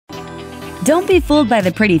Don't be fooled by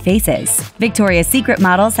the pretty faces. Victoria's Secret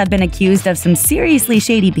models have been accused of some seriously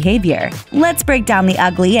shady behavior. Let's break down the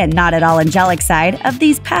ugly and not at all angelic side of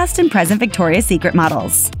these past and present Victoria's Secret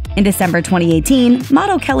models. In December 2018,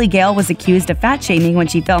 model Kelly Gale was accused of fat-shaming when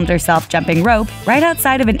she filmed herself jumping rope right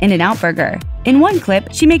outside of an In-N-Out burger. In one clip,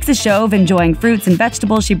 she makes a show of enjoying fruits and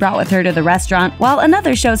vegetables she brought with her to the restaurant, while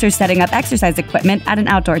another shows her setting up exercise equipment at an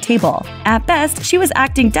outdoor table. At best, she was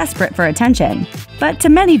acting desperate for attention. But to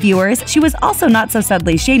many viewers, she was also not so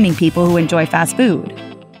subtly shaming people who enjoy fast food.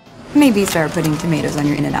 Maybe start putting tomatoes on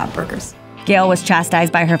your In-N-Out burgers. Gale was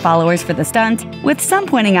chastised by her followers for the stunt, with some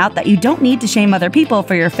pointing out that you don't need to shame other people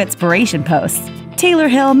for your Fitspiration posts. Taylor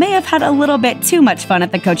Hill may have had a little bit too much fun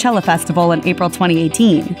at the Coachella Festival in April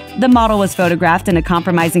 2018. The model was photographed in a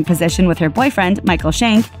compromising position with her boyfriend, Michael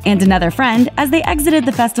Shank, and another friend as they exited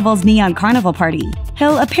the festival's Neon Carnival party.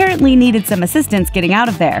 Hill apparently needed some assistance getting out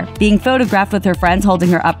of there, being photographed with her friends holding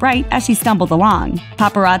her upright as she stumbled along.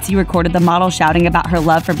 Paparazzi recorded the model shouting about her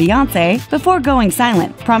love for Beyoncé before going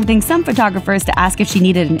silent, prompting some photographers to ask if she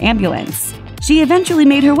needed an ambulance. She eventually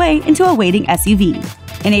made her way into a waiting SUV.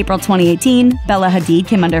 In April 2018, Bella Hadid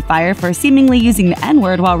came under fire for seemingly using the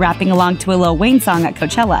N-word while rapping along to a Lil Wayne song at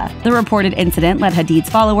Coachella. The reported incident led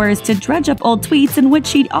Hadid's followers to dredge up old tweets in which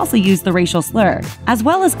she'd also used the racial slur, as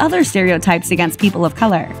well as other stereotypes against people of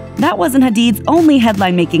color. That wasn't Hadid's only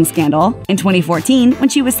headline-making scandal. In 2014, when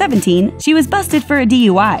she was 17, she was busted for a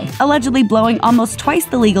DUI, allegedly blowing almost twice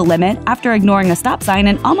the legal limit after ignoring a stop sign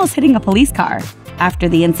and almost hitting a police car. After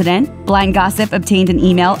the incident, Blind Gossip obtained an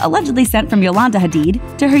email allegedly sent from Yolanda Hadid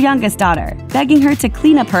to her youngest daughter, begging her to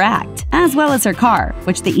clean up her act, as well as her car,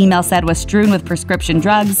 which the email said was strewn with prescription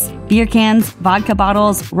drugs, beer cans, vodka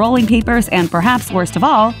bottles, rolling papers, and perhaps worst of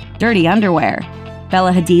all, dirty underwear.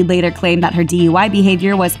 Bella Hadid later claimed that her DUI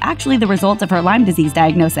behavior was actually the result of her Lyme disease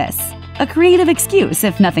diagnosis. A creative excuse,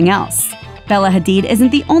 if nothing else. Bella Hadid isn't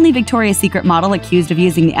the only Victoria's Secret model accused of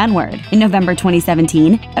using the N-word. In November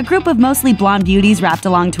 2017, a group of mostly blonde beauties rapped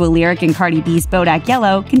along to a lyric in Cardi B's Bodak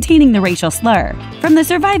Yellow containing the racial slur. From the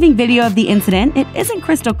surviving video of the incident, it isn't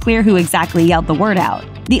crystal clear who exactly yelled the word out.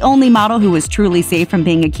 The only model who was truly safe from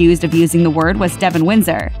being accused of using the word was Devon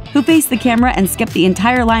Windsor, who faced the camera and skipped the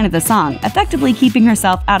entire line of the song, effectively keeping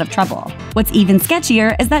herself out of trouble. What's even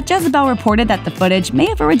sketchier is that Jezebel reported that the footage may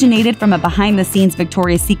have originated from a behind-the-scenes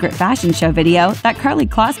Victoria's Secret fashion show video that Karlie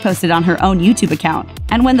Kloss posted on her own YouTube account.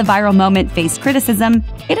 And when the viral moment faced criticism,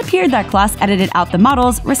 it appeared that Kloss edited out the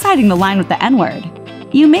models reciting the line with the N-word.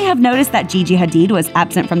 You may have noticed that Gigi Hadid was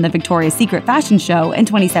absent from the Victoria's Secret fashion show in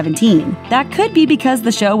 2017. That could be because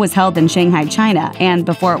the show was held in Shanghai, China, and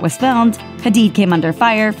before it was filmed, Hadid came under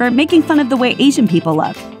fire for making fun of the way Asian people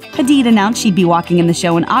look. Hadid announced she'd be walking in the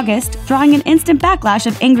show in August, drawing an instant backlash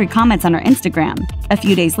of angry comments on her Instagram. A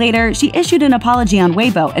few days later, she issued an apology on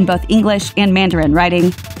Weibo in both English and Mandarin,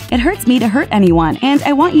 writing, "It hurts me to hurt anyone, and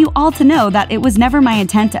I want you all to know that it was never my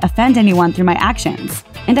intent to offend anyone through my actions.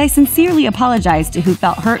 And I sincerely apologize to who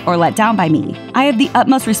felt hurt or let down by me. I have the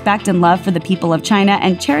utmost respect and love for the people of China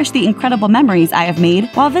and cherish the incredible memories I have made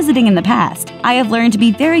while visiting in the past. I have learned to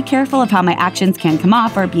be very careful of how my actions can come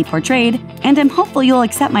off or be portrayed, and I'm hopeful you'll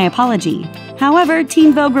accept my apology." However,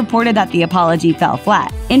 Teen Vogue reported that the apology fell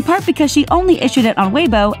flat, in part because she only issued it on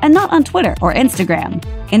Weibo and not on Twitter or Instagram.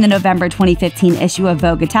 In the November 2015 issue of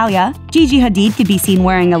Vogue Italia, Gigi Hadid could be seen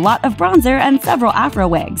wearing a lot of bronzer and several afro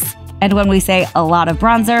wigs. And when we say a lot of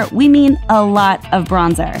bronzer, we mean a lot of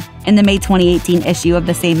bronzer. In the May 2018 issue of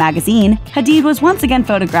the same magazine, Hadid was once again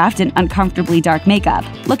photographed in uncomfortably dark makeup,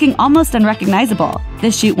 looking almost unrecognizable.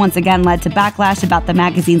 This shoot once again led to backlash about the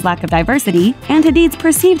magazine's lack of diversity and Hadid's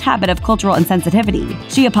perceived habit of cultural insensitivity.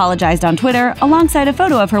 She apologized on Twitter alongside a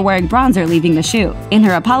photo of her wearing bronzer leaving the shoot. In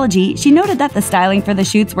her apology, she noted that the styling for the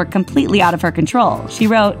shoots were completely out of her control. She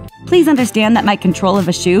wrote, "Please understand that my control of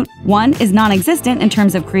a shoot, 1, is non-existent in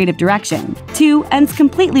terms of creative direction. 2, ends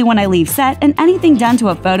completely when I leave set, and anything done to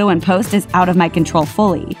a photo and post is out of my control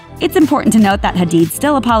fully." It's important to note that Hadid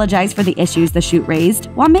still apologized for the issues the shoot raised,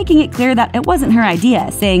 while making it clear that it wasn't her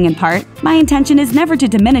idea, saying in part, "My intention is never to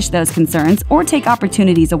diminish those concerns or take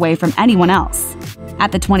opportunities away from anyone else."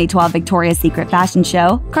 At the 2012 Victoria's Secret fashion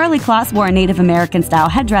show, Karlie Kloss wore a Native American-style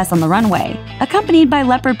headdress on the runway, accompanied by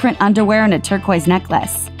leopard print underwear and a turquoise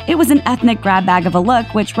necklace. It was an ethnic grab bag of a look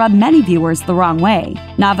which rubbed many viewers the wrong way.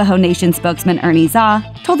 Navajo Nation spokesman Ernie Zah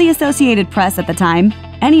told the Associated Press at the time,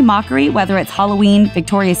 any mockery, whether it's Halloween,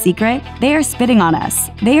 Victoria's Secret, they are spitting on us.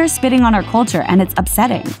 They are spitting on our culture, and it's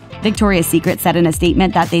upsetting. Victoria's Secret said in a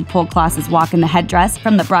statement that they'd pulled Klaus's walk in the headdress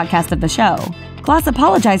from the broadcast of the show. Klaus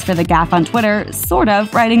apologized for the gaffe on Twitter, sort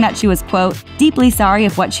of, writing that she was, quote, deeply sorry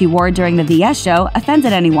if what she wore during the VS show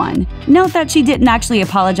offended anyone. Note that she didn't actually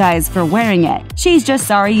apologize for wearing it. She's just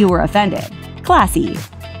sorry you were offended. Classy.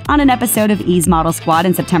 On an episode of E's Model Squad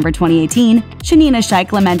in September 2018, Shanina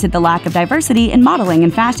Shaikh lamented the lack of diversity in modeling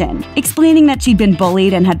and fashion, explaining that she'd been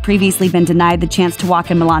bullied and had previously been denied the chance to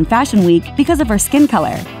walk in Milan Fashion Week because of her skin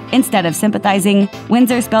color. Instead of sympathizing,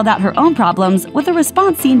 Windsor spelled out her own problems with a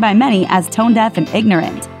response seen by many as tone-deaf and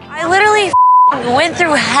ignorant. I literally went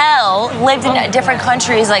through hell, lived in different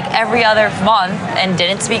countries like every other month, and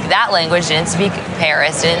didn't speak that language, didn't speak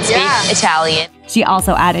Paris, didn't speak Italian. She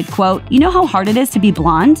also added, quote, you know how hard it is to be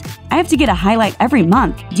blonde? I have to get a highlight every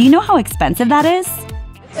month. Do you know how expensive that is?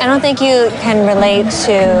 I don't think you can relate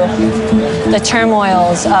to the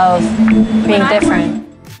turmoils of being different.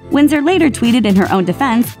 Windsor later tweeted in her own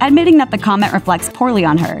defense, admitting that the comment reflects poorly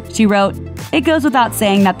on her. She wrote, it goes without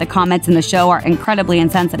saying that the comments in the show are incredibly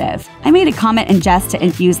insensitive. I made a comment in jest to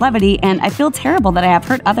infuse levity, and I feel terrible that I have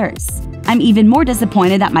hurt others. I'm even more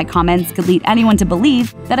disappointed that my comments could lead anyone to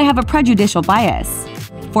believe that I have a prejudicial bias.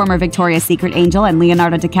 Former Victoria's Secret angel and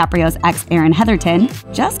Leonardo DiCaprio's ex Erin Heatherton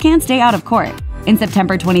just can't stay out of court. In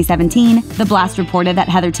September 2017, The Blast reported that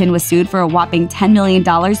Heatherton was sued for a whopping $10 million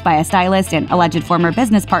by a stylist and alleged former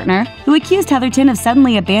business partner who accused Heatherton of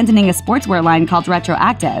suddenly abandoning a sportswear line called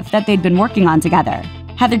Retroactive that they'd been working on together.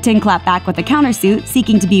 Heatherton clapped back with a countersuit,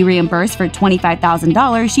 seeking to be reimbursed for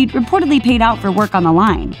 $25,000 she'd reportedly paid out for work on the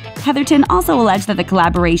line. Heatherton also alleged that the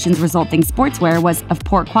collaboration's resulting sportswear was of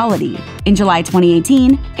poor quality. In July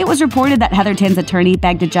 2018, it was reported that Heatherton's attorney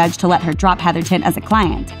begged a judge to let her drop Heatherton as a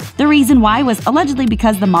client. The reason why was allegedly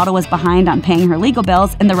because the model was behind on paying her legal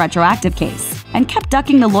bills in the Retroactive case, and kept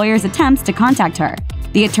ducking the lawyer's attempts to contact her.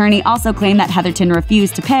 The attorney also claimed that Heatherton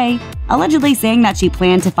refused to pay, allegedly saying that she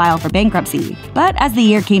planned to file for bankruptcy. But as the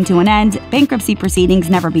year came to an end, bankruptcy proceedings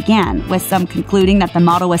never began, with some concluding that the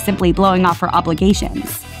model was simply blowing off her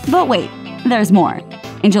obligations. But wait, there's more.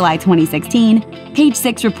 In July 2016, Page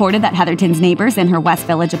Six reported that Heatherton's neighbors in her West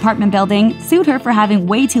Village apartment building sued her for having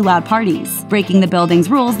way too loud parties, breaking the building's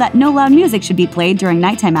rules that no loud music should be played during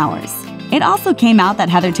nighttime hours. It also came out that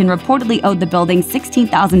Heatherton reportedly owed the building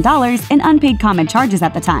 $16,000 in unpaid common charges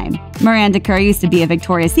at the time. Miranda Kerr used to be a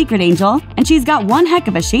Victoria's Secret angel, and she's got one heck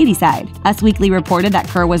of a shady side. Us Weekly reported that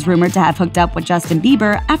Kerr was rumored to have hooked up with Justin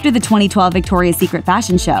Bieber after the 2012 Victoria's Secret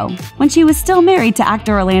fashion show, when she was still married to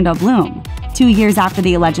actor Orlando Bloom. 2 years after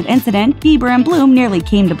the alleged incident, Bieber and Bloom nearly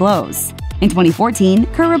came to blows. In 2014,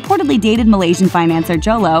 Kerr reportedly dated Malaysian financier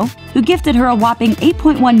Jolo, who gifted her a whopping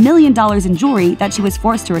 $8.1 million in jewelry that she was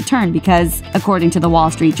forced to return because, according to the Wall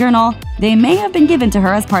Street Journal, they may have been given to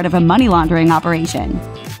her as part of a money laundering operation.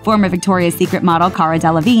 Former Victoria's Secret model Cara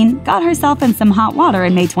Delevingne got herself in some hot water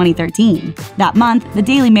in May 2013. That month, the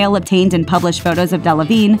Daily Mail obtained and published photos of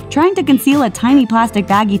Delevingne trying to conceal a tiny plastic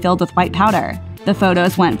baggie filled with white powder. The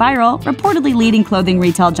photos went viral, reportedly leading clothing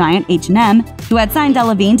retail giant H&M, who had signed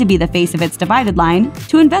Delevingne to be the face of its Divided line,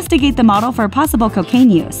 to investigate the model for possible cocaine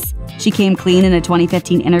use. She came clean in a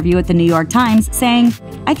 2015 interview with the New York Times, saying,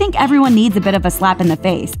 I think everyone needs a bit of a slap in the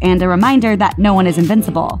face and a reminder that no one is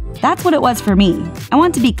invincible. That's what it was for me. I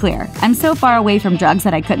want to be clear, I'm so far away from drugs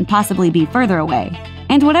that I couldn't possibly be further away.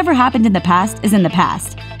 And whatever happened in the past is in the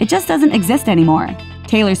past. It just doesn't exist anymore.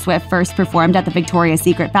 Taylor Swift first performed at the Victoria's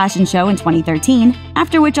Secret fashion show in 2013,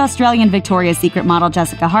 after which Australian Victoria's Secret model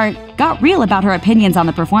Jessica Hart got real about her opinions on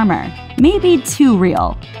the performer. Maybe too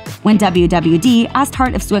real. When WWD asked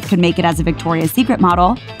Hart if Swift could make it as a Victoria's Secret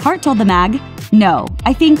model, Hart told the mag, no,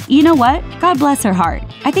 I think, you know what? God bless her heart.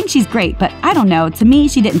 I think she's great, but I don't know, to me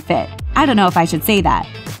she didn't fit. I don't know if I should say that.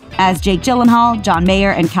 As Jake Gyllenhaal, John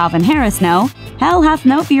Mayer, and Calvin Harris know, hell hath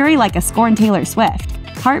no fury like a scorned Taylor Swift.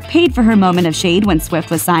 Hart paid for her moment of shade when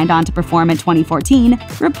Swift was signed on to perform in 2014,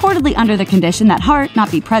 reportedly under the condition that Hart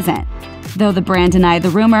not be present. Though the brand denied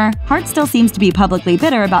the rumor, Hart still seems to be publicly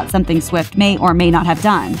bitter about something Swift may or may not have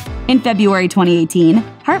done. In February 2018,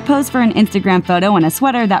 Hart posed for an Instagram photo in a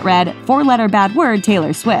sweater that read, four-letter bad word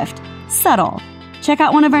Taylor Swift. Subtle. Check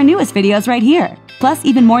out one of our newest videos right here. Plus,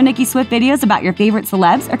 even more Nicki Swift videos about your favorite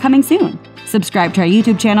celebs are coming soon. Subscribe to our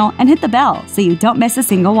YouTube channel and hit the bell so you don't miss a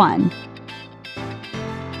single one.